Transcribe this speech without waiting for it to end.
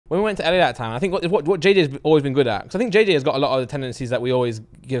when we went to LA that time, I think what JJ's always been good at, because I think JJ has got a lot of the tendencies that we always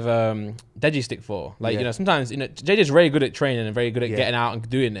give Deji stick for. Like, you know, sometimes, you know, JJ's very good at training and very good at getting out and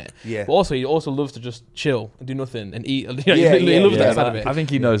doing it. Yeah. But also, he also loves to just chill and do nothing and eat. You know, he loves that side of it. I think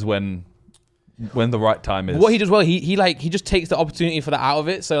he knows when the right time is. What he does well, he just takes the opportunity for that out of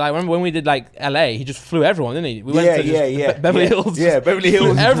it. So like when we did like LA, he just flew everyone, didn't he? We went to Beverly Hills. Yeah, Beverly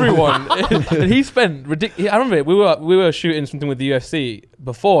Hills. Everyone. And he spent ridiculous. I remember it, we were shooting something with the UFC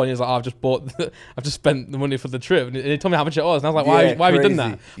before, and he was like, oh, I've just spent the money for the trip. And he told me how much it was. And I was like, why have you done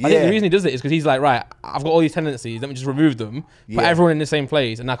that? I think the reason he does it is because he's like, right, I've got all these tendencies, let me just remove them, put everyone in the same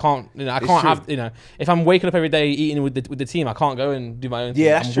place, and I can't have, you know, if I'm waking up every day eating with the team, I can't go and do my own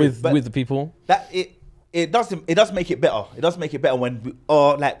thing. I'm with the people. It does make it better. It does make it better when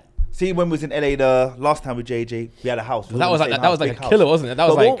see when we was in LA the last time with JJ, we had a house. That was like a killer, wasn't it? That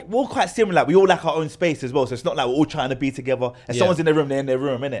was like we're all quite similar. Like, we all like our own space as well. So it's not like we're all trying to be together. And someone's in their room, they're in their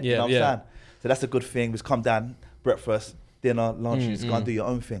room, innit? You know what I'm saying? So that's a good thing. Just come down, breakfast, dinner, lunch, just go and do your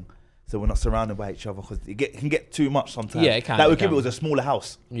own thing. So we're not surrounded by each other, because it can get too much sometimes. Yeah, it can. Like if it was a smaller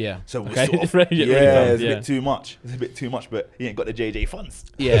house. Yeah. So okay. it's a bit too much. It's a bit too much, but he ain't got the JJ funds.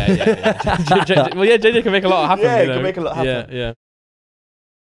 Yeah. Well, JJ can make a lot happen. Yeah, he can make a lot happen. Yeah.